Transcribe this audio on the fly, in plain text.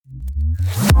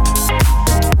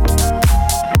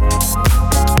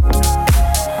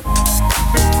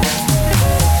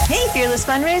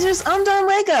listeners, I'm Don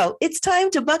Lego. It's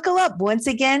time to buckle up once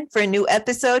again for a new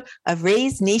episode of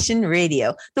Raise Nation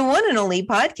Radio, the one and only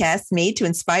podcast made to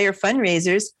inspire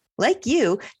fundraisers like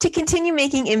you to continue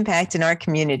making impact in our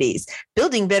communities,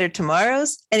 building better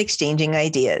tomorrows and exchanging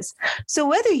ideas. So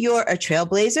whether you're a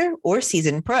trailblazer or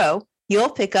seasoned pro, you'll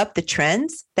pick up the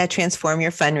trends that transform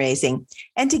your fundraising.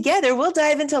 And together, we'll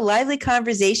dive into lively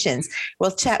conversations.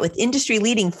 We'll chat with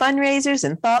industry-leading fundraisers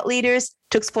and thought leaders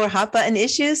to explore hot-button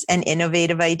issues and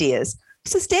innovative ideas.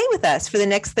 So stay with us for the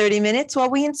next 30 minutes while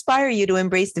we inspire you to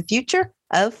embrace the future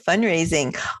of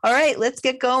fundraising. All right, let's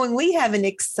get going. We have an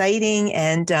exciting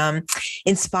and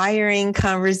inspiring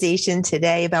conversation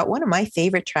today about one of my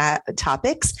favorite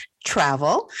topics,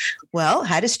 travel. Well,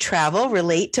 how does travel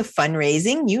relate to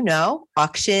fundraising? You know,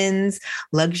 auctions,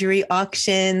 luxury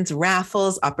auctions,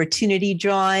 raffles, opportunity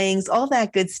drawings, all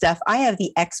that good stuff. I have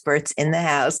the experts in the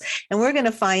house, and we're going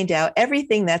to find out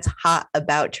everything that's hot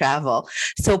about travel.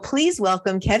 So please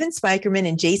welcome Kevin Spikerman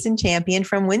and Jason Champion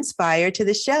from Winspire to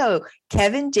the show.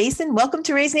 Kevin, Jason, welcome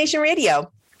to Raise Nation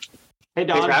Radio. Hey,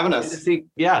 Don. Thanks for having us.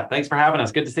 Thanks for having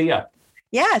us. Good to see you.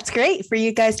 Yeah, it's great for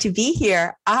you guys to be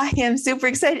here. I am super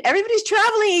excited. Everybody's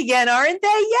traveling again, aren't they?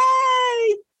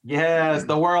 Yay! Yes,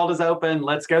 the world is open.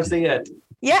 Let's go see it.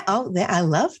 Yeah. Oh, I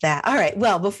love that. All right.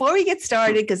 Well, before we get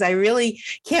started, because I really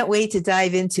can't wait to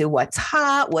dive into what's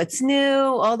hot, what's new,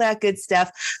 all that good stuff.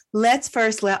 Let's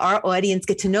first let our audience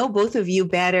get to know both of you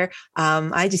better.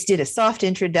 I just did a soft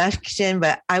introduction,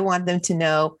 but I want them to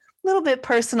know a little bit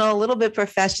personal, a little bit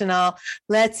professional.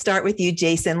 Let's start with you,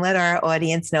 Jason. Let our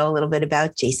audience know a little bit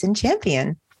about Jason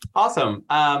Champion. Awesome.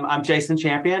 I'm Jason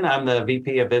Champion. I'm the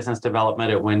VP of Business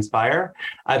Development at Winspire.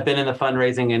 I've been in the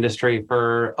fundraising industry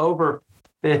for over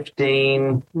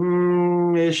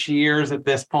 15-ish years at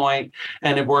this point,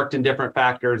 and have worked in different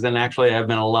factors. And actually, I've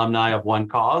been an alumni of One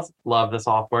Cause. Love the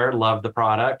software, love the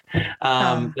product.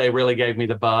 They really gave me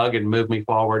the bug and moved me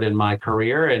forward in my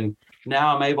career. And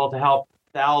now I'm able to help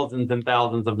thousands and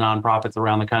thousands of nonprofits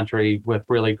around the country with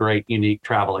really great, unique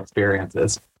travel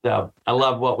experiences. So I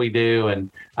love what we do, and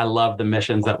I love the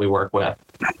missions that we work with.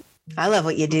 I love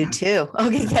what you do too.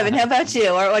 Okay, Kevin, how about you?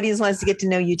 Our audience wants to get to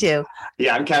know you too.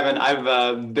 Yeah, I'm Kevin.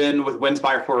 I've been with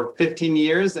Winspire for 15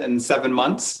 years and 7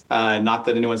 months. Not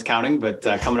that anyone's counting, but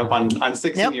coming up on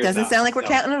 16 nope, years. Doesn't sound like we're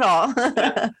counting at all.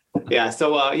 I've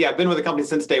been with the company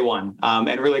since day one.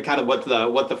 And really kind of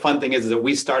what the fun thing is that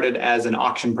we started as an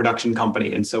auction production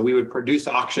company. And so we would produce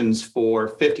auctions for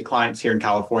 50 clients here in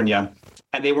California.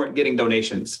 And they weren't getting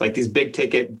donations, like these big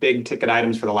ticket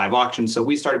items for the live auction. So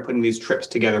we started putting these trips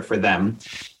together for them.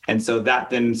 And so that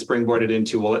then springboarded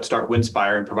into, well, let's start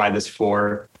Winspire and provide this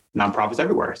for nonprofits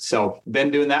everywhere. So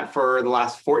been doing that for the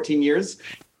last 14 years,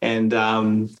 and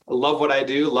love what I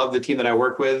do, love the team that I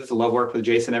work with, love work with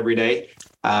Jason every day.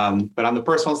 But on the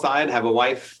personal side, have a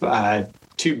wife,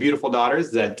 2 beautiful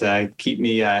daughters that keep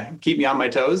me on my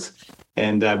toes.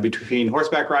 And between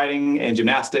horseback riding and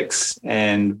gymnastics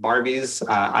and Barbies,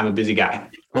 I'm a busy guy.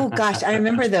 Oh, gosh, I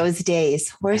remember those days,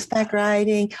 horseback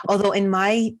riding. Although in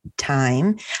my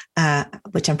time,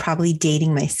 which I'm probably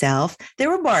dating myself, there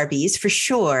were Barbies for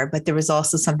sure, but there was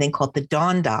also something called the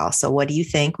Dawn Doll. So what do you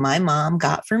think my mom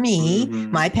got for me,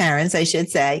 my parents, I should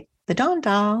say, the Dawn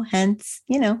Doll, hence,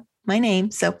 my name.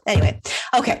 So anyway,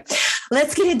 okay,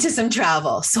 let's get into some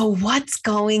travel. So what's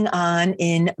going on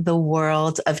in the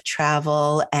world of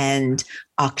travel and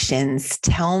auctions?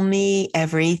 Tell me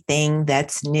everything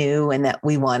that's new and that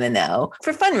we want to know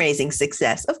for fundraising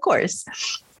success, of course.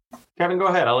 Kevin, go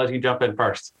ahead. I'll let you jump in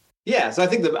first. Yeah, so I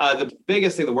think the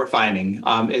biggest thing that we're finding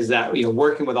is that,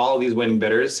 working with all of these winning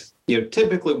bidders,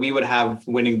 typically we would have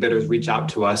winning bidders reach out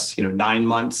to us, 9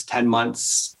 months, 10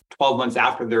 months, 12 months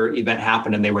after their event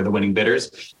happened and they were the winning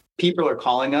bidders. People are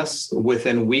calling us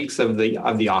within weeks of the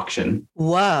auction.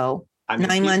 Whoa.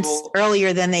 9 months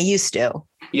earlier than they used to.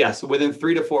 Yes. Within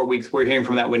 3 to 4 weeks, we're hearing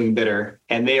from that winning bidder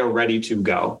and they are ready to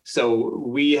go. So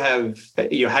we have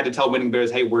had to tell winning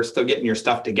bidders, hey, we're still getting your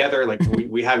stuff together. Like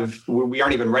we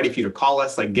aren't even ready for you to call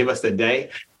us, like give us a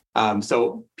day.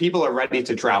 So people are ready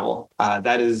to travel.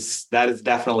 That is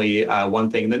definitely one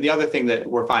thing. And then the other thing that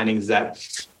we're finding is that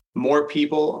more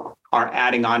people are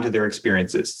adding on to their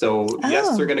experiences. So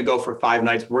yes, they're going to go for 5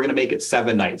 nights. We're going to make it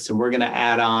 7 nights, and we're going to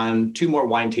add on 2 more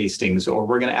wine tastings, or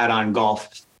we're going to add on golf.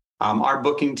 Our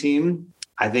booking team,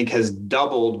 I think, has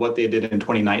doubled what they did in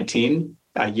 2019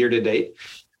 year to date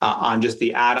on just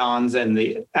the add-ons and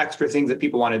the extra things that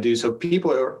people want to do. So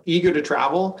people are eager to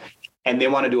travel, and they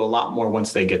want to do a lot more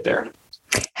once they get there.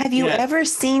 Have you ever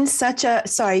seen such a,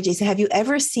 sorry, Jason, have you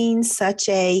ever seen such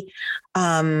a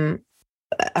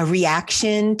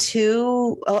reaction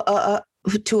to a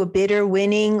bidder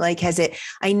winning? Like, has it,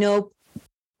 I know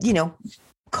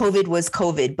COVID was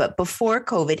COVID, but before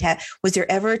COVID, was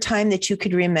there ever a time that you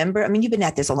could remember? I mean, you've been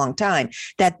at this a long time,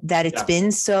 that it's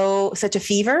been such a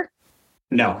fever?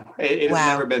 No, it has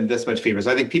never been this much fever.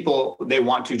 So I think people, they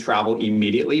want to travel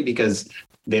immediately because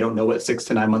they don't know what 6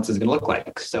 to 9 months is going to look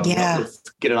like. So let's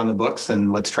get it on the books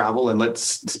and let's travel and let's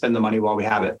spend the money while we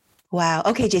have it. Wow.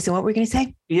 Okay, Jason, what were you going to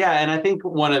say? Yeah. And I think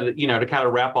one of the, to kind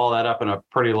of wrap all that up in a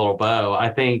pretty little bow, I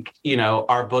think,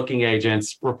 our booking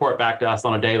agents report back to us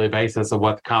on a daily basis of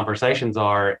what the conversations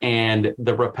are. And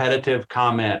the repetitive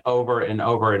comment over and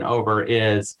over and over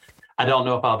is, I don't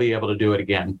know if I'll be able to do it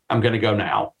again. I'm going to go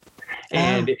now.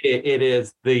 And it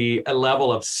is the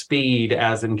level of speed,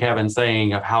 as in Kevin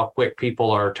saying, of how quick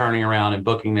people are turning around and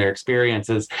booking their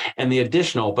experiences, and the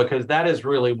additional, because that is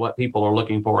really what people are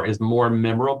looking for, is more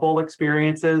memorable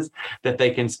experiences that they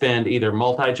can spend either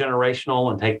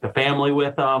multi-generational and take the family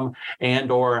with them,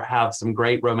 and or have some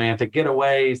great romantic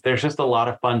getaways. There's just a lot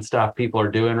of fun stuff people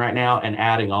are doing right now and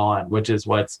adding on, which is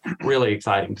what's really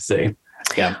exciting to see.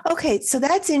 Yeah. Okay, so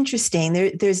that's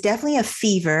interesting. There's definitely a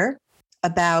fever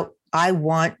about, I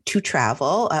want to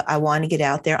travel. I want to get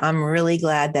out there. I'm really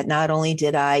glad that not only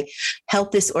did I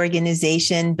help this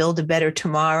organization build a better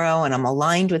tomorrow, and I'm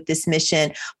aligned with this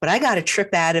mission, but I got a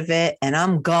trip out of it, and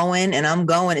I'm going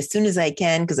as soon as I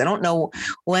can, because I don't know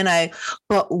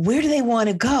but where do they want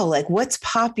to go? Like, what's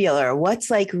popular?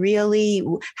 What's like really,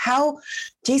 how,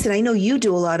 Jason, I know you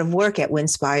do a lot of work at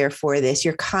Winspire for this.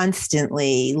 You're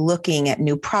constantly looking at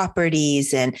new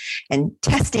properties and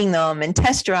testing them and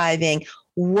test driving.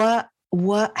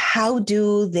 How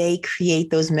do they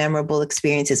create those memorable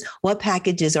experiences? What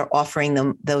packages are offering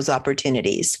them those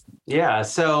opportunities? Yeah.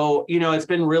 So, it's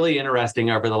been really interesting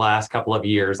over the last couple of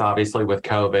years. Obviously, with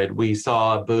COVID, we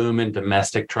saw a boom in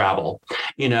domestic travel,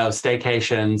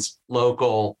 staycations,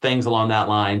 local things along that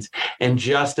lines. And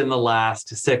just in the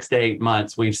last 6 to 8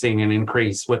 months, we've seen an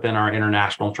increase within our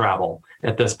international travel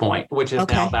at this point, which is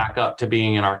now back up to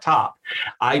being in our top.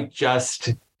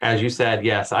 As you said,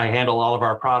 yes, I handle all of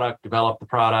our product, develop the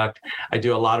product. I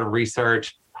do a lot of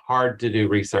research. Hard to do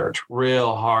research,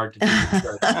 real hard to do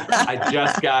research. I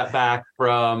just got back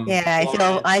from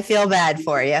Florence. I feel bad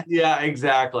for you. Yeah,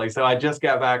 exactly. So I just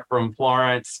got back from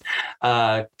Florence,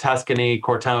 Tuscany,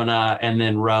 Cortona, and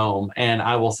then Rome. And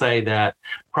I will say that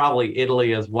probably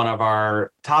Italy is one of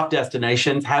our top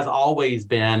destinations, has always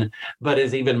been, but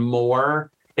is even more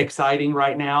exciting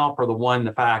right now for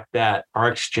the fact that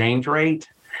our exchange rate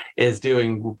is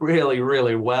doing really,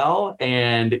 really well.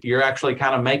 And you're actually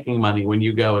kind of making money when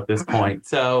you go at this point.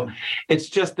 So it's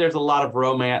just, there's a lot of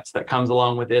romance that comes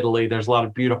along with Italy. There's a lot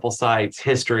of beautiful sights,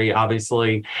 history,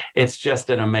 obviously. It's just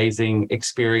an amazing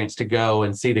experience to go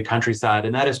and see the countryside.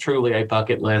 And that is truly a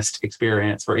bucket list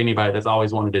experience for anybody that's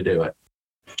always wanted to do it.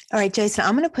 All right, Jason,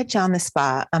 I'm going to put you on the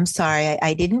spot. I'm sorry.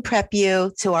 I didn't prep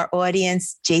you. To our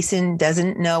audience, Jason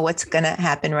doesn't know what's going to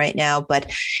happen right now, but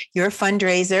you're a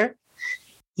fundraiser.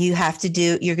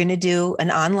 You're going to do an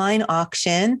online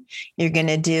auction. You're going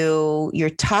to do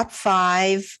your top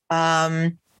 5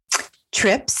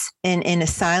 trips in a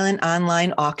silent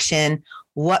online auction.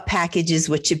 What packages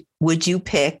would you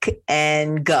pick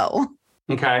and go?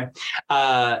 Okay.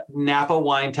 Napa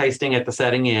wine tasting at the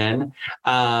Setting Inn,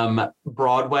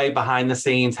 Broadway behind the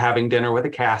scenes, having dinner with a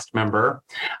cast member,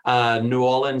 New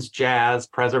Orleans jazz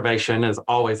preservation is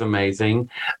always amazing,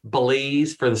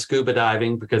 Belize for the scuba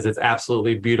diving because it's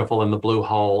absolutely beautiful in the Blue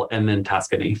Hole, and then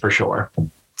Tuscany for sure.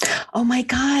 Oh my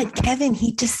God, Kevin,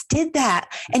 he just did that.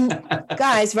 And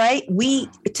guys, right?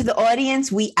 To the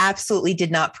audience, we absolutely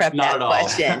did not prep that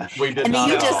question. We did and not.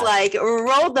 And you just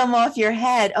rolled them off your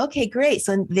head. Okay, great.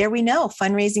 So there we know.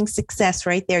 Fundraising success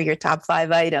right there, your top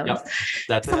 5 items. Yep,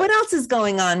 that's so it. What else is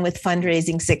going on with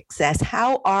fundraising success?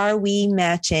 How are we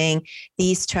matching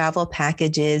these travel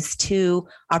packages to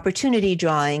opportunity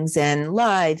drawings and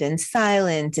live and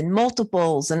silent and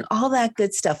multiples and all that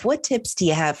good stuff? What tips do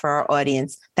you have for our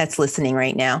audience that's listening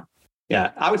right now?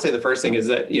 Yeah, I would say the first thing is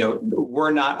that,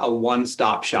 we're not a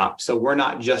one-stop shop. So we're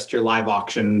not just your live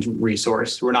auction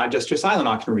resource. We're not just your silent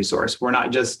auction resource. We're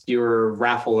not just your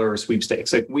raffle or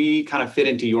sweepstakes. Like, we kind of fit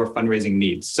into your fundraising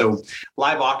needs. So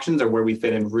live auctions are where we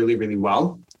fit in really, really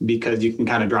well, because you can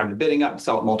kind of drive the bidding up,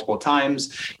 sell it multiple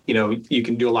times. You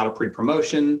can do a lot of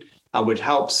pre-promotion, which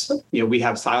helps. We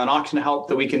have silent auction help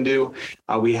that we can do.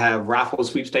 We have raffle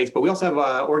sweepstakes, but we also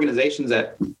have organizations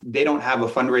that they don't have a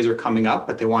fundraiser coming up,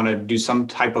 but they want to do some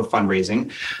type of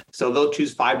fundraising. So they'll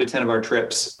choose 5 to 10 of our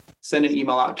trips, send an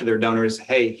email out to their donors.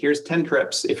 Hey, here's 10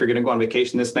 trips. If you're going to go on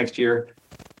vacation this next year,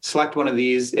 select one of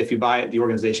these. If you buy it, the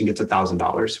organization gets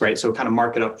 $1,000, right? So kind of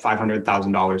mark it up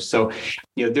 $500,000. So,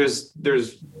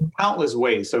 there's countless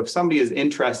ways. So if somebody is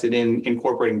interested in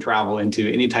incorporating travel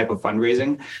into any type of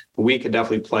fundraising, we could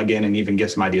definitely plug in and even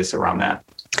get some ideas around that.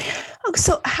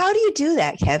 So how do you do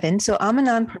that, Kevin? So I'm a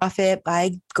nonprofit.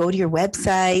 I go to your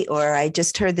website, or I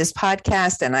just heard this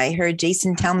podcast and I heard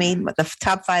Jason tell me the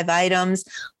top 5 items,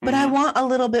 but I want a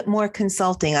little bit more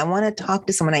consulting. I want to talk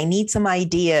to someone. I need some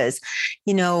ideas.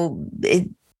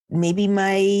 Maybe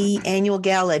my annual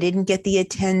gala didn't get the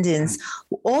attendance,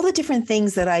 all the different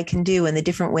things that I can do and the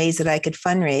different ways that I could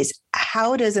fundraise.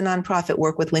 How does a nonprofit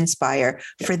work with Winspire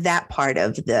for that part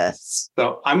of the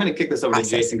So I'm going to kick this over to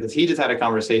Jason, because he just had a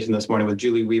conversation this morning with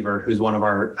Julie Weaver, who's one of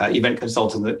our event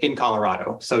consultants in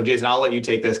Colorado. So Jason, I'll let you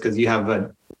take this because you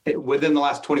have within the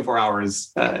last 24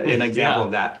 hours, an example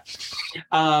of that.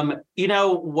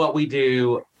 What we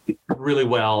do really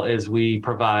well is we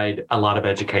provide a lot of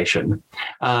education.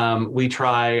 We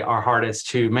try our hardest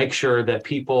to make sure that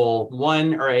people,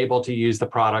 one, are able to use the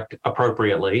product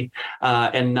appropriately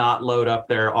and not load up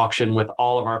their auction with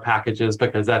all of our packages,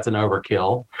 because that's an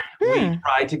overkill. We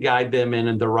try to guide them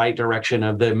in the right direction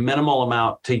of the minimal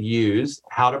amount to use,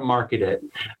 how to market it.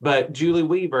 But Julie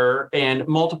Weaver and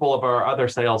multiple of our other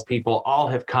salespeople all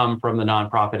have come from the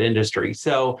nonprofit industry.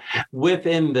 So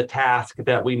within the task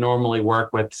that we normally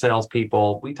work with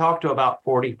salespeople, we talk to about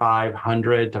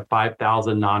 4,500 to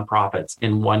 5,000 nonprofits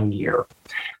in 1 year.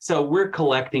 So we're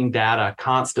collecting data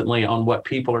constantly on what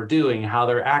people are doing, how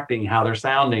they're acting, how they're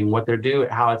sounding, what they're doing,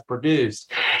 how it's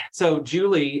produced. So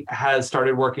Julie has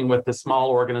started working with the small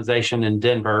organization in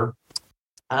Denver,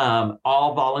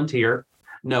 all volunteer,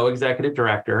 no executive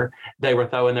director. They were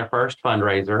throwing their first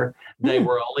fundraiser. They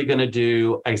were only going to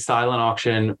do a silent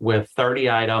auction with 30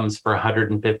 items for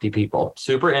 150 people,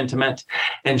 super intimate.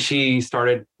 And she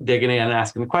started digging in and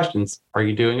asking the questions. Are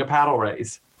you doing a paddle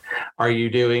raise? Are you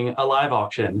doing a live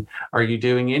auction? Are you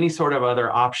doing any sort of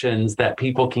other options that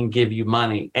people can give you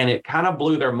money? And it kind of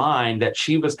blew their mind that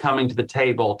she was coming to the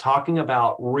table talking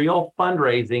about real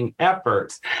fundraising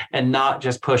efforts and not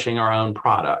just pushing our own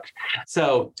product.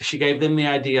 So she gave them the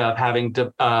idea of having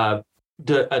a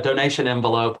donation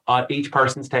envelope on each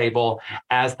person's table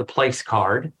as the place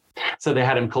card. So they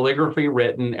had them calligraphy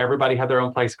written. Everybody had their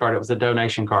own place card. It was a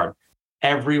donation card.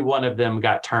 Every one of them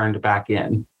got turned back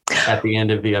in at the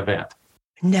end of the event.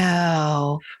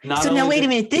 No. So now wait a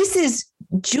minute. This is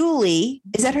Julie.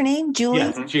 Is that her name? Julie?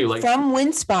 Yes, Julie. From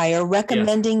Winspire,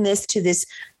 recommending this to this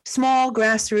small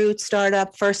grassroots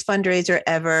startup, first fundraiser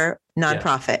ever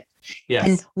nonprofit. Yes.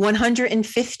 And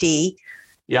 150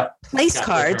 place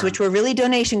cards, which were really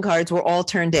donation cards, were all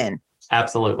turned in.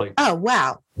 Absolutely. Oh,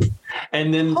 wow.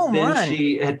 And then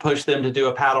she had pushed them to do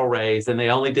a paddle raise, and they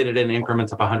only did it in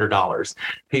increments of $100.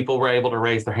 People were able to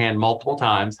raise their hand multiple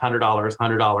times, $100,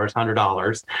 $100,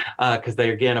 $100, because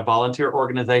they're, again, a volunteer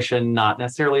organization. Not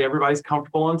necessarily everybody's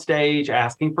comfortable on stage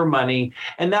asking for money.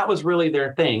 And that was really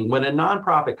their thing. When a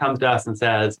nonprofit comes to us and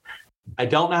says, I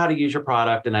don't know how to use your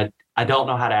product, and I don't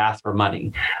know how to ask for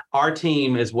money. Our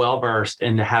team is well-versed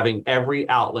in having every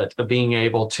outlet of being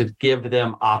able to give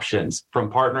them options,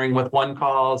 from partnering with One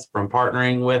Cause, from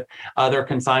partnering with other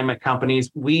consignment companies.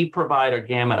 We provide a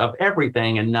gamut of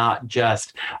everything and not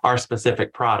just our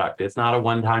specific product. It's not a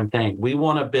one-time thing. We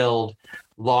want to build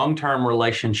long-term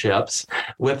relationships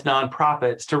with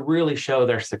nonprofits to really show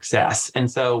their success. And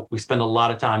so we spend a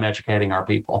lot of time educating our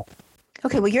people.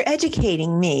 Okay, well, you're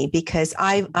educating me because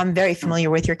I'm very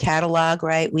familiar with your catalog,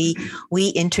 right? We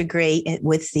integrate it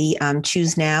with the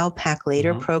Choose Now, Pack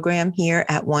Later program here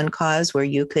at One Cause, where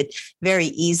you could very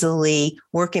easily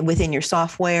work it within your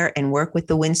software and work with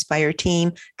the Winspire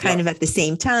team kind of at the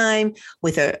same time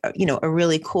with a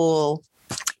really cool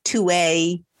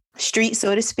two-way street,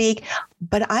 so to speak.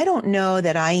 But I don't know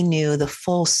that I knew the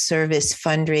full service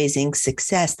fundraising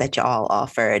success that y'all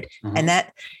offered. And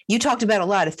that you talked about a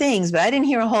lot of things, but I didn't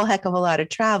hear a whole heck of a lot of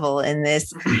travel in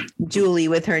this. Julie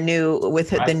with the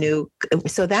new.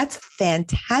 So that's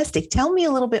fantastic. Tell me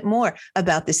a little bit more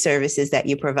about the services that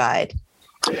you provide.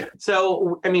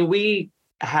 So, we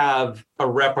have a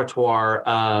repertoire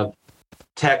of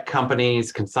tech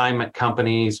companies, consignment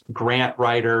companies, grant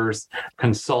writers,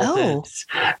 consultants,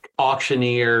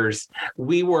 auctioneers.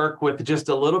 We work with just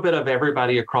a little bit of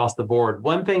everybody across the board.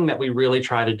 One thing that we really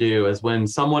try to do is when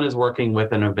someone is working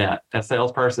with an event, a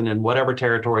salesperson in whatever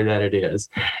territory that it is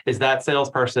that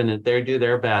salesperson, they do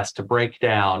their best to break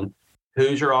down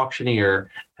who's your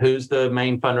auctioneer, who's the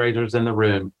main fundraisers in the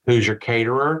room, who's your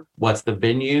caterer, what's the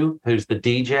venue, who's the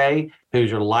DJ,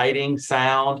 who's your lighting,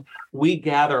 sound. We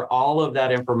gather all of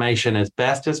that information as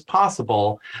best as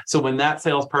possible. So when that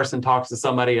salesperson talks to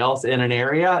somebody else in an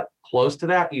area close to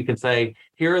that, you can say,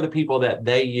 here are the people that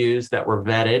they use that were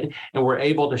vetted, and we're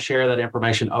able to share that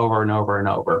information over and over and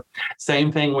over.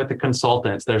 Same thing with the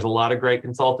consultants. There's a lot of great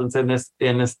consultants in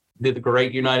the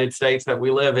great United States that we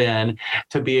live in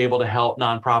to be able to help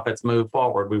nonprofits move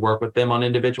forward. We work with them on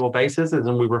individual basis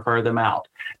and we refer them out.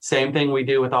 Same thing we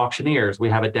do with auctioneers. We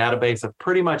have a database of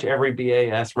pretty much every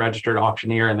BAS registered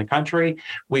auctioneer in the country.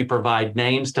 We provide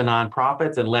names to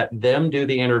nonprofits and let them do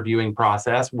the interviewing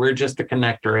process. We're just a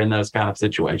connector in those kind of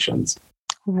situations.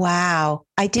 Wow.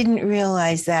 I didn't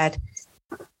realize that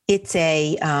it's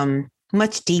a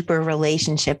much deeper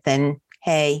relationship than,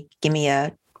 hey, give me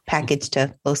a package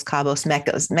to Los Cabos,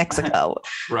 Mexico.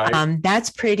 Right.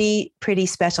 That's pretty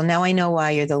special. Now I know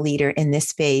why you're the leader in this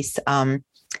space.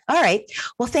 All right.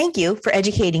 Well, thank you for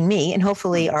educating me, and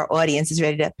hopefully our audience is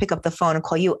ready to pick up the phone and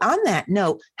call you. On that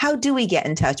note, how do we get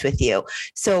in touch with you?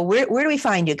 So where do we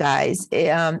find you guys?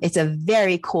 It's a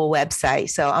very cool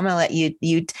website. So I'm going to let you,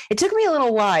 it took me a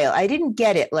little while. I didn't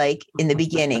get it like in the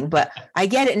beginning, but I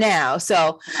get it now.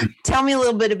 So tell me a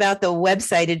little bit about the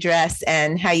website address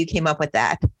and how you came up with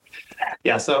that.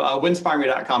 Yeah, so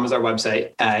winspireme.com is our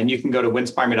website, and you can go to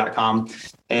winspireme.com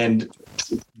and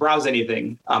browse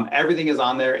anything. Everything is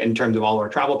on there in terms of all our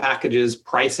travel packages,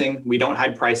 pricing. We don't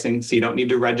hide pricing, so you don't need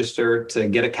to register to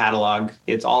get a catalog.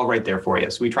 It's all right there for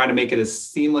you. So we try to make it as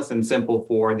seamless and simple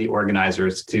for the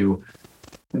organizers to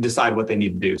decide what they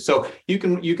need to do. So you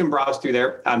can browse through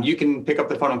there. You can pick up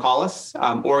the phone and call us,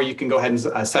 or you can go ahead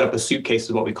and set up a suitcase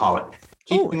is what we call it.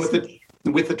 Keeping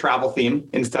with the travel theme,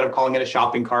 instead of calling it a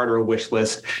shopping cart or a wish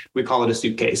list, we call it a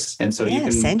suitcase. And so you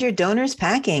can send your donors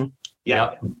packing.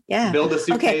 Yeah. Build a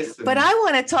suitcase. Okay. But I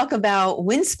want to talk about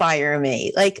Winspire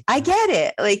Me. Like, I get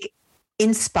it. Like,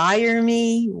 Inspire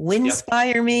Me,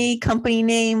 Winspire Me, company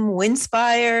name,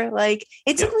 Winspire. Like,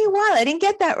 it took me a while. I didn't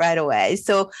get that right away.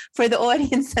 So for the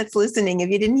audience that's listening, if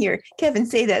you didn't hear Kevin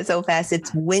say that so fast, it's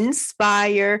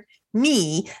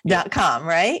winspireme.com,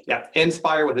 right? Yeah.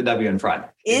 Inspire with a W in front.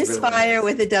 Inspire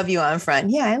with a W on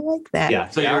front. Yeah, I like that. Yeah.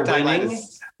 So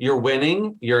you're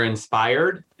winning, you're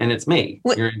inspired, and it's me.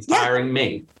 You're inspiring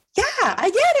me. Yeah,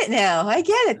 I get it now. I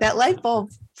get it. That light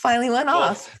bulb finally went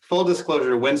off. Full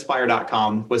disclosure,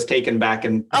 winspire.com was taken back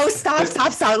in. Oh, stop.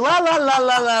 La, la, la,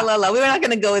 la, la, la, la. We're not going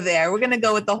to go there. We're going to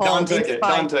go with the whole. Don took it.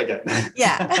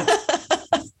 Yeah.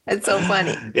 It's so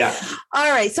funny. Yeah.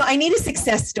 All right. So I need a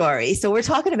success story. So we're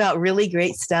talking about really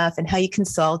great stuff and how you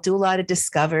consult, do a lot of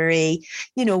discovery,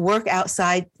 work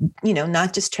outside,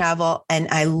 not just travel. And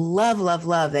I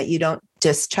love that you don't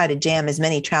just try to jam as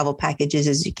many travel packages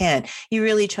as you can. You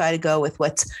really try to go with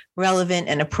what's relevant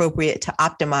and appropriate to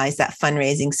optimize that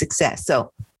fundraising success.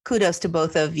 So kudos to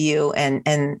both of you and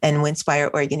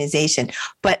Winspire organization.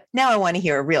 But now I want to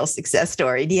hear a real success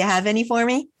story. Do you have any for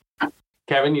me?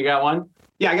 Kevin, you got one?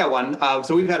 Yeah, I got one.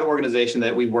 So we've had an organization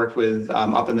that we've worked with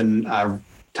up in the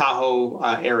Tahoe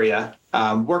area,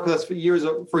 worked with us for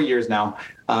years now.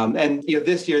 And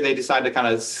this year they decided to kind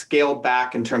of scale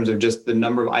back in terms of just the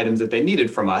number of items that they needed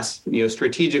from us.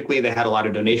 Strategically, they had a lot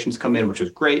of donations come in, which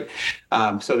was great.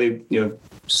 So they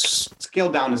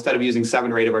scaled down. Instead of using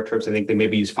 7 or 8 of our trips, I think they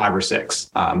maybe used 5 or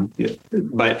 6.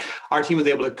 But our team was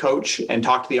able to coach and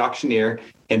talk to the auctioneer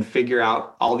and figure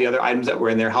out all the other items that were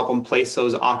in there, help them place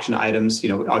those auction items.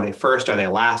 Are they first? Are they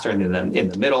last? Are they in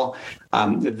the middle?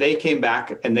 They came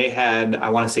back and they had, I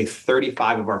want to say,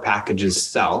 35 of our packages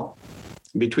sell.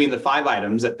 Between the 5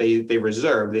 items that they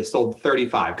reserved, they sold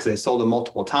 35 because they sold them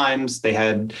multiple times. They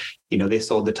had, they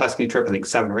sold the Tuscany trip, I think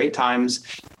 7 or 8 times,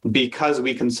 because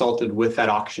we consulted with that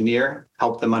auctioneer,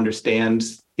 helped them understand,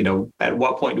 at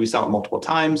what point do we sell it multiple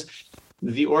times.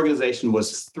 The organization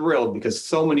was thrilled because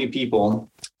so many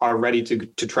people are ready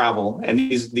to travel, and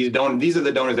these are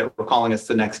the donors that were calling us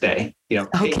the next day.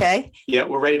 Okay. Hey, yeah,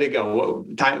 we're ready to go.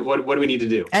 What do we need to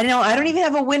do? I know I don't even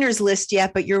have a winners list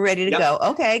yet, but you're ready to go.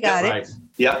 Okay, got it. Right.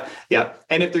 Yeah.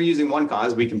 And if they're using One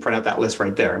Cause, we can print out that list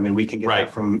right there. I mean, we can get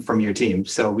that from your team.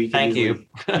 So we can easily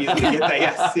get that.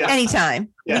 Yes. Anytime.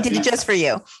 We did it just for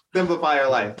you. Simplify our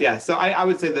life. Yeah. So I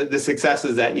would say that the success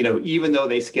is that, even though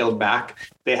they scaled back,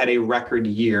 they had a record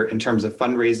year in terms of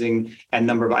fundraising and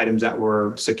number of items that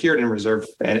were secured and reserved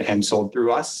and sold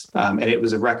through us. And it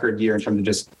was a record year in terms of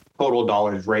just total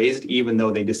dollars raised, even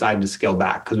though they decided to scale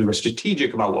back because we were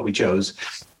strategic about what we chose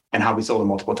and how we sold them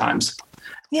multiple times.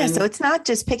 Yeah. So it's not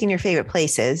just picking your favorite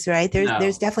places, right?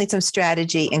 There's definitely some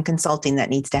strategy and consulting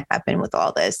that needs to happen with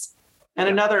all this. And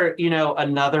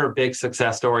another big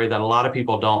success story that a lot of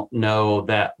people don't know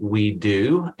that we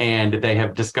do, and they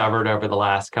have discovered over the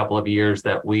last couple of years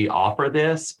that we offer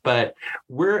this, but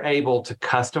we're able to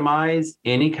customize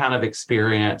any kind of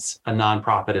experience a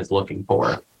nonprofit is looking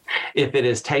for. If it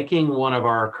is taking one of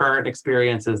our current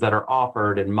experiences that are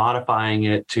offered and modifying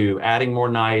it to adding more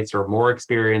nights or more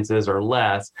experiences or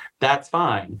less, that's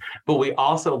fine. But we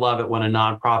also love it when a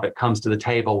nonprofit comes to the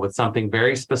table with something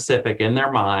very specific in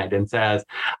their mind and says,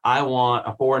 I want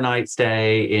a 4-night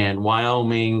stay in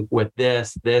Wyoming with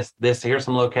this, here's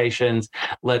some locations,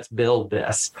 let's build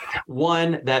this.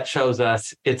 One, that shows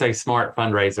us it's a smart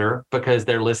fundraiser because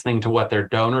they're listening to what their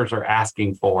donors are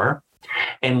asking for.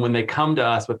 And when they come to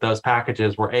us with those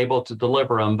packages, we're able to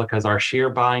deliver them because our sheer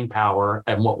buying power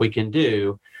and what we can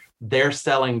do, they're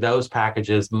selling those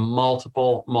packages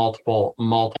multiple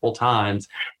times.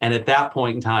 And at that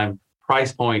point in time,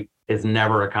 price point is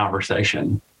never a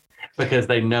conversation because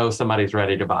they know somebody's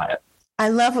ready to buy it. I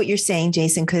love what you're saying,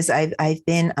 Jason, because I've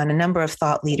been on a number of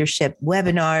thought leadership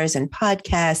webinars and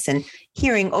podcasts and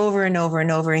hearing over and over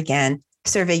and over again,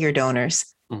 survey your donors.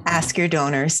 Mm-hmm. Ask your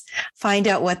donors, find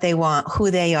out what they want,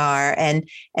 who they are. And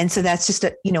so that's just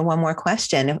one more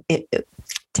question.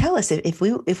 Tell us if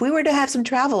we were to have some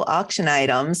travel auction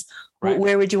items, right,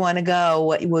 where would you want to go?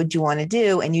 What would you want to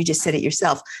do? And you just said it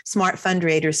yourself, smart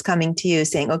fundraisers coming to you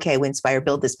saying, okay, Winspire,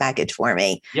 build this package for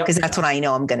me. Because that's what I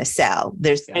know I'm going to sell.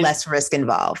 There's less risk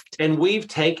involved. And we've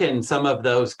taken some of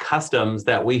those customs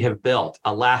that we have built,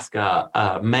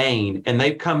 Alaska, Maine, and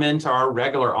they've come into our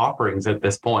regular offerings at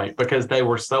this point because they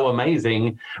were so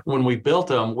amazing. When we built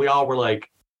them, we all were like,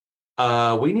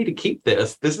 we need to keep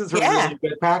this. This is a really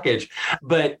good package.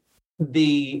 But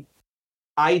the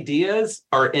ideas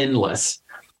are endless.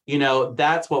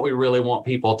 That's what we really want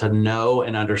people to know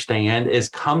and understand is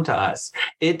come to us.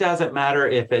 It doesn't matter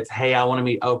if it's, hey, I want to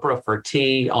meet Oprah for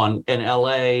tea in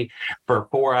LA for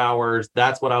 4 hours.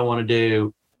 That's what I want to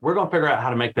do. We're going to figure out how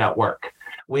to make that work.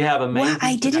 We have amazing.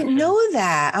 Well, I didn't know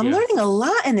that. I'm learning a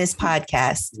lot in this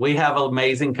podcast. We have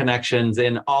amazing connections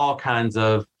in all kinds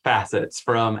of facets,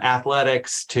 from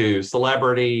athletics to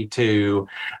celebrity to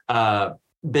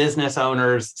business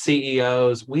owners,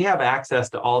 CEOs. We have access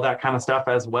to all that kind of stuff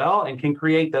as well and can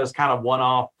create those kind of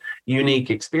one-off unique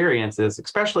experiences,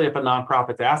 especially if a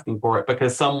nonprofit's asking for it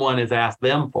because someone has asked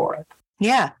them for it.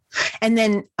 Yeah. And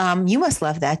then you must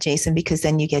love that, Jason, because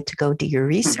then you get to go do your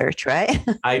research, right?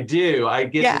 I do. I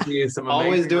get to do some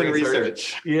always doing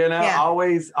research.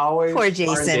 Always. Poor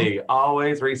Jason. R&D,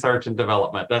 always research and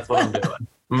development. That's what I'm doing.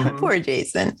 Mm-hmm. Poor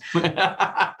Jason. All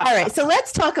right. So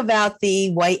let's talk about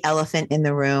the white elephant in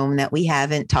the room that we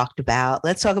haven't talked about.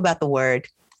 Let's talk about the word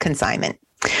consignment.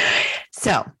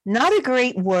 So not a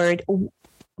great word,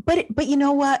 but you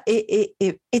know what?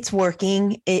 It's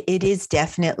working. It is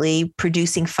definitely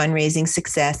producing fundraising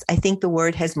success. I think the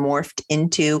word has morphed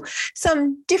into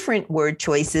some different word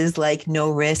choices like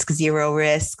no risk, zero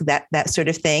risk, that sort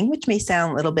of thing, which may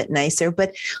sound a little bit nicer.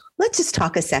 But let's just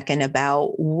talk a second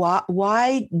about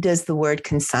why does the word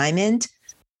consignment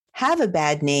have a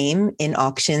bad name in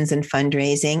auctions and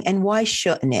fundraising, and why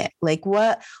shouldn't it? Like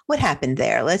what happened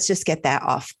there? Let's just get that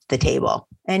off the table.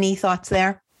 Any thoughts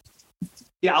there?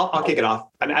 Yeah, I'll kick it off.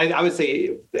 I would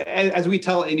say, as we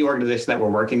tell any organization that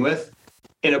we're working with,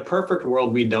 in a perfect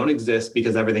world, we don't exist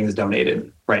because everything is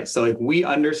donated, right? So we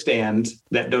understand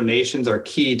that donations are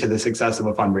key to the success of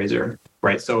a fundraiser,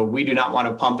 right? So we do not want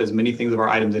to pump as many things of our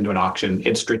items into an auction.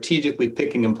 It's strategically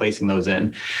picking and placing those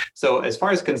in. So as far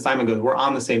as consignment goes, we're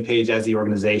on the same page as the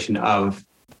organization of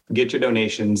get your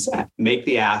donations, make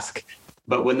the ask.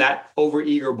 But when that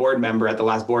overeager board member at the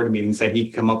last board meeting said he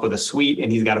could come up with a suite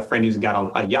and he's got a friend who's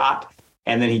got a yacht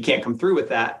and then he can't come through with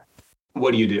that,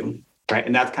 what do you do? Right.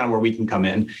 And that's kind of where we can come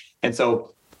in. And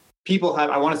so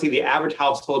I want to see the average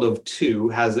household of 2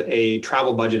 has a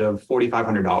travel budget of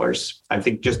 $4,500. I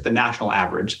think just the national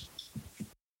average.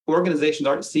 Organizations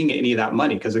aren't seeing any of that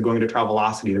money because they're going to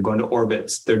Travelocity, they're going to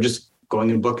Orbitz, they're just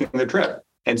going and booking their trip.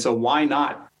 And so why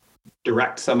not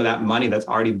direct some of that money that's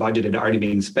already budgeted, already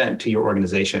being spent to your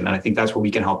organization? And I think that's where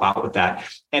we can help out with that.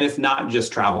 And it's not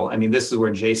just travel. I mean, this is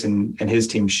where Jason and his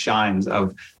team shines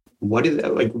of what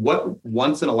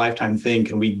once in a lifetime thing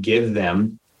can we give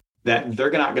them that they're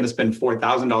not going to spend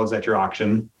 $4,000 at your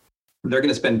auction. They're going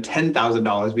to spend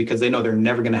 $10,000 because they know they're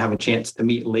never going to have a chance to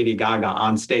meet Lady Gaga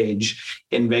on stage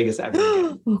in Vegas ever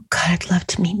again. Oh, God, I'd love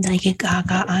to meet Lady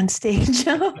Gaga on stage. Is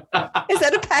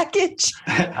that a package?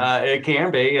 It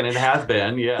can be, and it has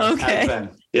been. Yeah. Okay. Has been.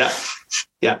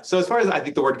 Yeah. So as far as I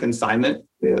think the word consignment,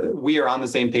 we are on the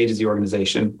same page as the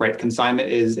organization, right? Consignment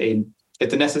it's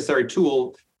a necessary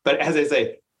tool, but as I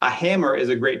say, a hammer is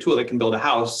a great tool that can build a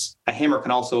house. A hammer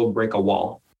can also break a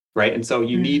wall, right? And so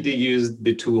you need to use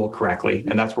the tool correctly.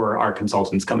 And that's where our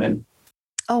consultants come in.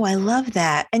 Oh, I love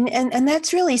that. And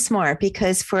that's really smart,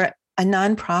 because for a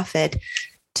nonprofit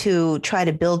to try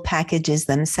to build packages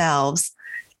themselves,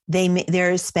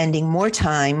 they're spending more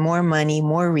time, more money,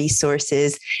 more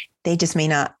resources. They just may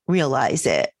not realize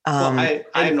it. Well, I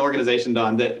had an organization,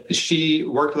 Dawn, that she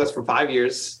worked with us for 5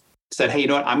 years, said, hey, you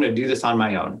know what? I'm going to do this on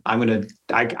my own. I learned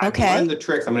the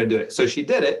tricks. I'm going to do it. So she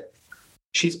did it.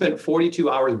 She spent 42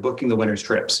 hours booking the winners'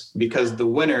 trips, because the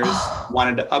winners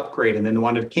wanted to upgrade, and then they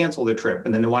wanted to cancel their trip,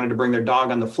 and then they wanted to bring their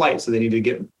dog on the flight. So they needed to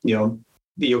get,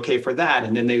 the okay for that.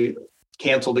 And then they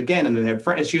canceled again. And then they had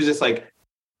friends. She was just like,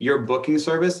 your booking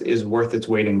service is worth its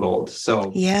weight in gold.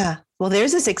 So yeah. Well,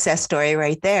 there's a success story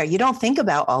right there. You don't think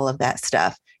about all of that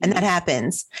stuff, and that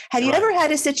happens. Have you ever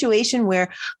had a situation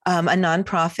where a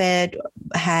nonprofit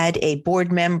had a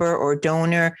board member or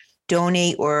donor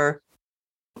donate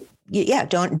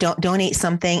donate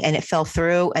something, and it fell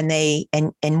through, and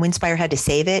Winspire had to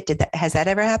save it? Has that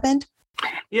ever happened?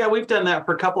 Yeah, we've done that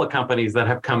for a couple of companies that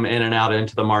have come in and out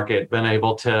into the market, been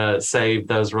able to save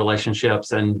those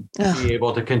relationships and be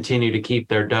able to continue to keep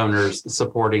their donors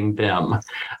supporting them.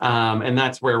 And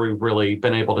that's where we've really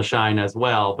been able to shine as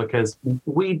well, because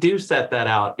we do set that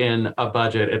out in a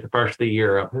budget at the first of the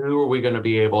year of who are we going to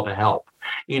be able to help.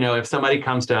 If somebody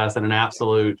comes to us in an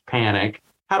absolute panic,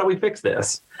 how do we fix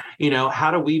this? How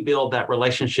do we build that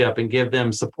relationship and give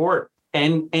them support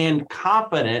and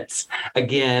confidence,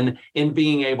 again, in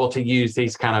being able to use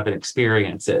these kind of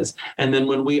experiences? And then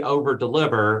when we over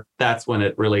deliver, that's when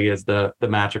it really is the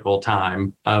magical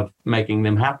time of making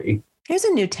them happy. Here's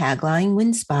a new tagline: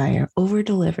 Winspire over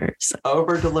delivers.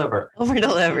 Over deliver. Over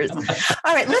delivers.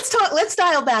 All right, let's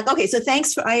dial back. Okay, so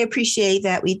I appreciate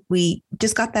that we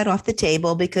just got that off the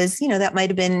table, because that might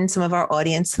have been some of our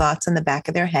audience thoughts in the back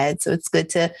of their head. So it's good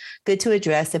to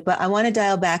address it. But I want to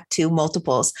dial back to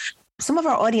multiples. Some of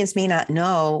our audience may not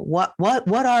know what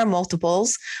are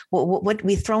multiples. What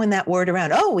we throw in that word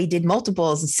around. Oh, we did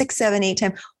multiples 6, 7, 8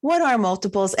 times. What are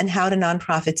multiples, and how do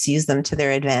nonprofits use them to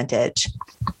their advantage?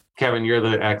 Kevin, you're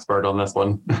the expert on this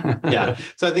one. Yeah.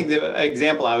 So I think the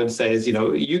example I would say is,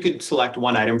 you could select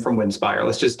one item from Winspire.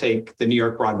 Let's just take the New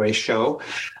York Broadway show.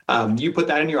 You put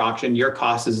that in your auction. Your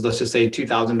cost is, let's just say,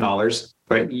 $2,000,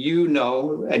 right?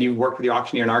 And you've worked with the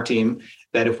auctioneer and our team,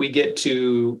 that if we get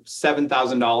to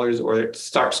 $7,000 or it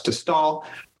starts to stall,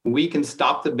 we can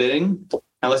stop the bidding.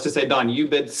 And let's just say, Dawn, you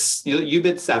bid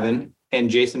 7 and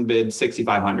Jason bid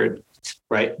 6,500.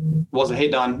 Right. Well, so, hey,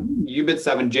 Dawn, you bid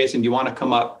 7. Jason, do you want to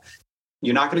come up?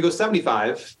 You're not going to go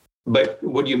 75, but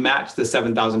would you match the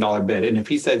 $7,000 bid? And if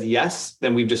he says yes,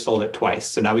 then we've just sold it twice.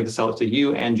 So now we can sell it to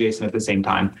you and Jason at the same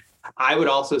time. I would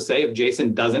also say, if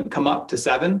Jason doesn't come up to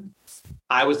 7,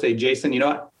 I would say, Jason, you know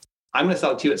what? I'm going to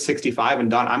sell it to you at 65, and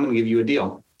Dawn, I'm going to give you a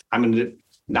deal. I'm going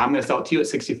to sell it to you at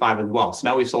 65 as well. So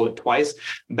now we've sold it twice.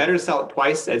 Better to sell it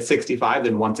twice at 65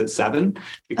 than once at 7,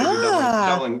 because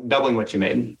you're doubling what you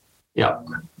made. Yeah.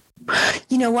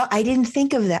 You know what? I didn't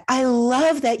think of that. I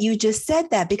love that you just said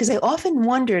that, because I often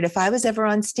wondered if I was ever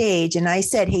on stage and I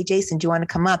said, hey, Jason, do you want to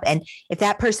come up? And if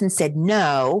that person said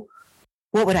no,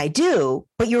 what would I do?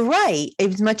 But you're right. It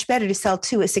was much better to sell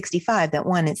 2 at 65 than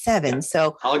 1 at 7. Yeah.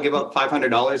 So I'll give up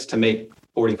 $500 to make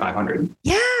 $4,500.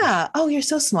 Yeah. Oh, you're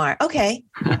so smart. Okay.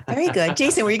 Very good.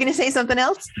 Jason, were you going to say something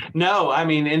else? No, I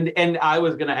mean, and I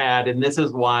was going to add, and this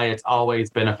is why it's always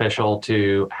beneficial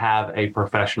to have a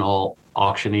professional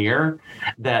auctioneer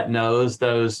that knows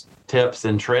those tips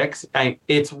and tricks.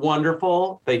 It's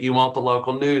wonderful that you want the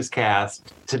local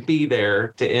newscast to be there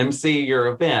to MC your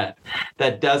event.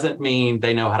 That doesn't mean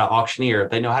they know how to auctioneer.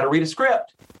 They know how to read a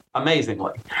script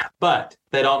amazingly, but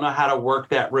they don't know how to work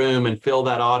that room and fill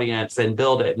that audience and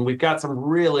build it. And we've got some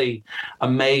really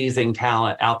amazing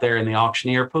talent out there in the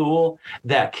auctioneer pool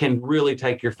that can really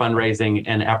take your fundraising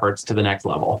and efforts to the next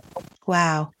level.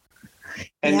 Wow.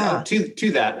 And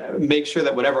to that, make sure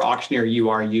that whatever auctioneer you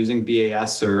are using,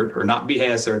 BAS or not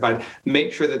BAS certified,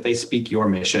 make sure that they speak your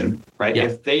mission, right? Yeah.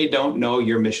 If they don't know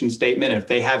your mission statement, if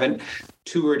they haven't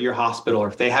toured your hospital, or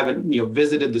if they haven't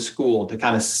visited the school to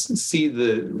kind of see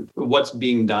what's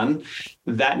being done,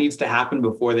 that needs to happen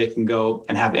before they can go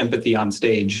and have empathy on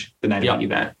stage the night of the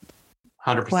event.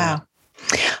 100%. Wow.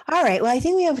 All right. Well, I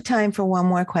think we have time for one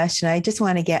more question. I just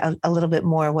want to get a little bit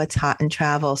more what's hot in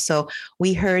travel. So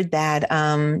we heard that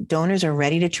donors are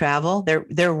ready to travel.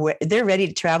 They're ready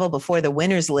to travel before the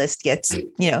winners list gets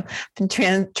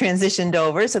transitioned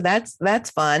over. So that's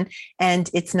fun, and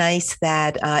it's nice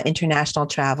that international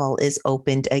travel is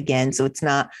opened again. So it's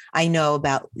not. I know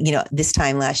about this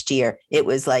time last year it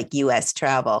was like U.S.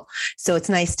 travel. So it's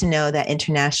nice to know that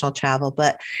international travel,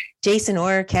 but. Jason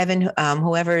or Kevin,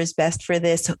 whoever is best for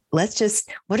this,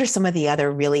 what are some of the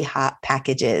other really hot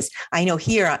packages? I know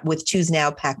here with Choose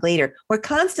Now, Pack Later, we're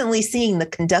constantly seeing the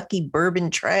Kentucky Bourbon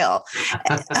Trail.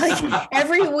 Like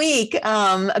every week,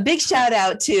 a big shout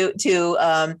out to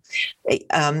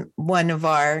one of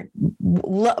our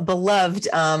beloved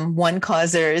one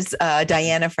causers,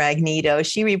 Diana Fragnito.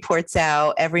 She reports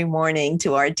out every morning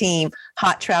to our team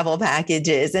hot travel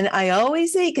packages. And I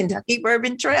always say Kentucky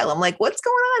Bourbon Trail. I'm like, what's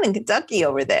going on in Kentucky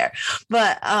over there?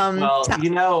 But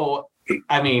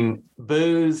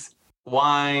booze,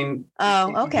 wine.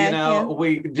 Oh, okay.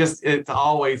 It's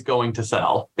always going to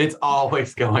sell. It's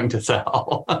always going to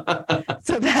sell.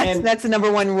 So that's the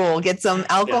number one rule. Get some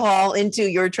alcohol into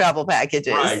your travel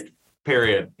packages. Right.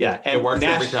 Period. Yeah. And it works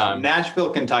every time.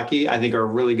 Nashville, Kentucky, I think are a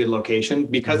really good location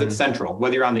because it's central,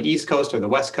 whether you're on the East Coast or the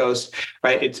West Coast,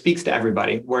 right? It speaks to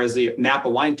everybody. Whereas the Napa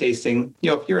wine tasting,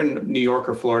 if you're in New York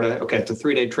or Florida, okay, it's a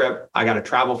 3-day trip. I got to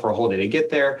travel for a whole day to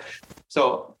get there.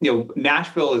 So,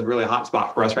 Nashville is really a hot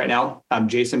spot for us right now.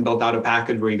 Jason built out a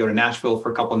package where you go to Nashville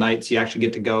for a couple of nights. You actually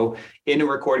get to go in a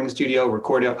recording studio,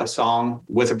 record a song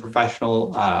with a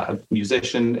professional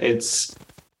musician. It's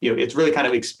really kind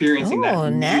of experiencing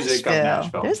that music of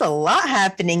Nashville. There's a lot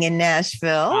happening in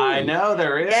Nashville. I know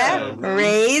there is. Yeah,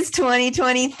 Raise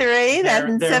 2023. That's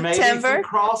in September. May be some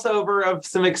crossover of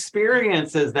some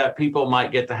experiences that people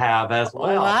might get to have as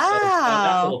well. Wow. So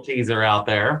that little teaser out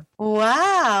there.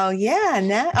 Wow.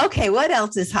 Yeah. Okay. What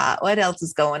else is hot? What else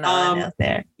is going on out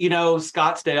there?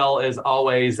 Scottsdale is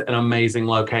always an amazing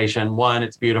location. One,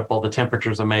 it's beautiful. The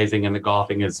temperature's amazing and the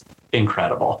golfing is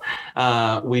incredible.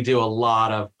 We do a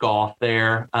lot of golf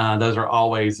there. Those are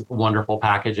always wonderful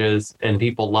packages and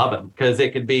people love them because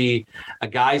it could be a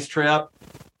guy's trip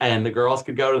and the girls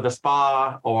could go to the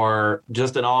spa or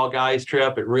just an all guys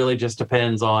trip. It really just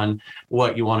depends on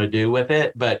what you want to do with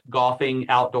it. But golfing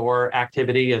outdoor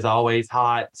activity is always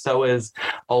hot. So is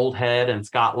Old Head in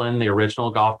Scotland, the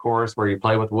original golf course where you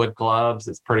play with wood clubs.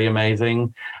 It's pretty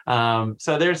amazing. So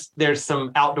there's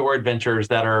some outdoor adventures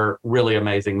that are really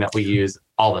amazing that we use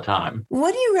all the time.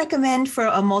 What do you recommend for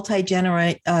a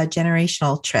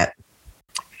multi-generational trip?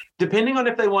 Depending on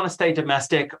if they want to stay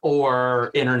domestic or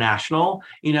international,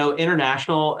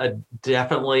 international,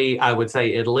 definitely, I would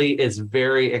say Italy is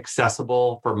very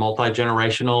accessible for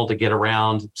multi-generational to get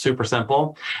around, super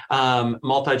simple.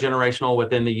 Multi-generational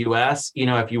within the US,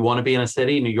 if you want to be in a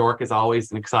city, New York is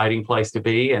always an exciting place to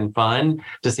be and fun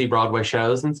to see Broadway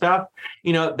shows and stuff.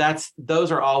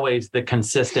 Those are always the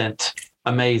consistent,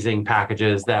 amazing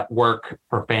packages that work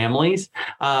for families.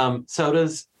 So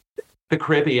does the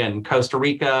Caribbean, Costa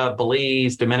Rica,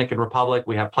 Belize, Dominican Republic.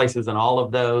 We have places in all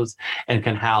of those and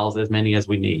can house as many as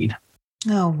we need.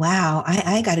 Oh, wow.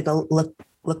 I got to go look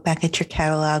back at your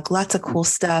catalog. Lots of cool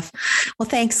stuff. Well,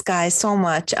 thanks guys so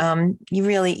much.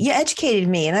 You educated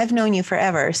me and I've known you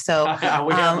forever. So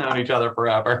we have known each other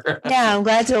forever. Yeah. I'm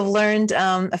glad to have learned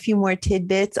a few more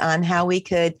tidbits on how we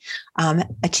could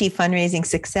achieve fundraising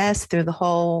success through the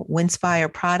whole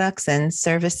Winspire products and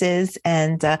services.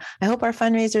 And I hope our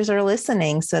fundraisers are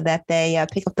listening so that they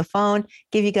pick up the phone,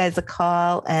 give you guys a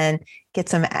call and get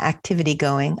some activity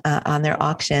going on their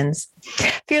auctions.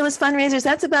 Fearless fundraisers,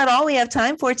 that's about all we have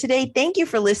time for today. Thank you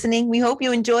for listening. We hope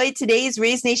you enjoyed today's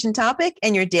Raise Nation topic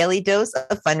and your daily dose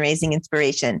of fundraising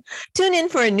inspiration. Tune in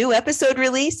for a new episode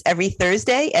release every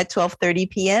Thursday at 12:30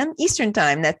 p.m. Eastern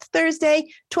Time. That's Thursday,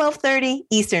 12:30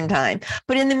 Eastern Time.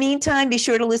 But in the meantime, be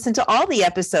sure to listen to all the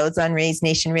episodes on Raise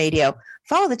Nation Radio.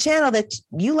 Follow the channel that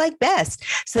you like best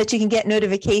so that you can get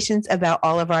notifications about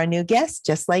all of our new guests,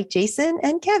 just like Jason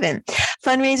and Kevin.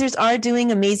 Fundraisers are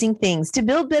doing amazing things to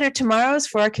build better tomorrows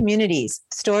for our communities.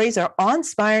 Stories are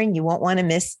awe-inspiring. You won't want to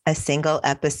miss a single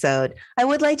episode. I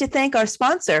would like to thank our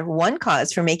sponsor, One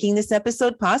Cause, for making this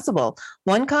episode possible.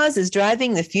 One Cause is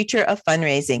driving the future of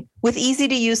fundraising with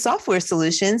easy-to-use software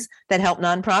solutions that help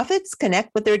nonprofits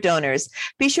connect with their donors.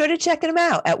 Be sure to check them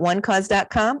out at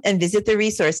onecause.com and visit the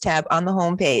resource tab on the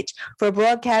homepage for a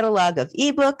broad catalog of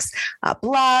ebooks,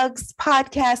 blogs,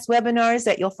 podcasts, webinars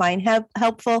that you'll find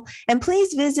helpful. And please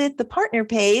please visit the partner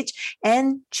page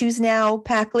and choose now,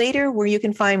 pack later, where you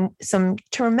can find some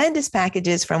tremendous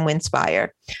packages from Winspire.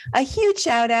 A huge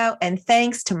shout out and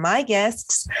thanks to my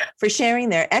guests for sharing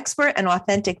their expert and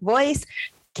authentic voice.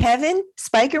 Kevin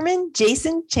Spikerman,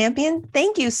 Jason Champion,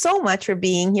 thank you so much for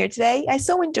being here today. I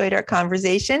so enjoyed our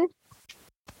conversation.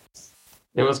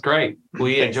 It was great.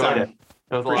 We enjoyed it.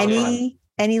 It was a lot of fun.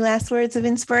 Any last words of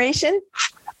inspiration?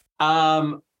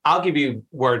 I'll give you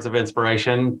words of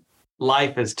inspiration.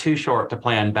 Life is too short to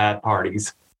plan bad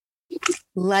parties.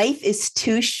 Life is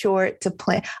too short to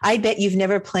plan. I bet you've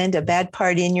never planned a bad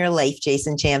party in your life,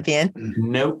 Jason Champion.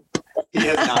 Nope. He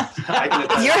has not.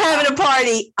 You're having a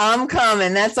party. I'm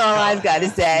coming. That's all I've got to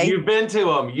say. You've been to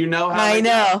them. You know how I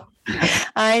know.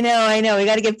 I know. We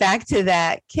got to get back to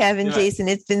that. Kevin, Jason,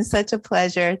 it's been such a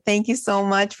pleasure. Thank you so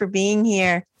much for being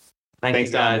here.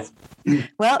 Thanks, guys.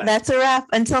 Well, that's a wrap.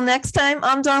 Until next time,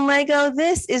 I'm Dawn Lego.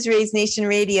 This is Raise Nation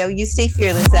Radio. You stay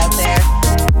fearless out there.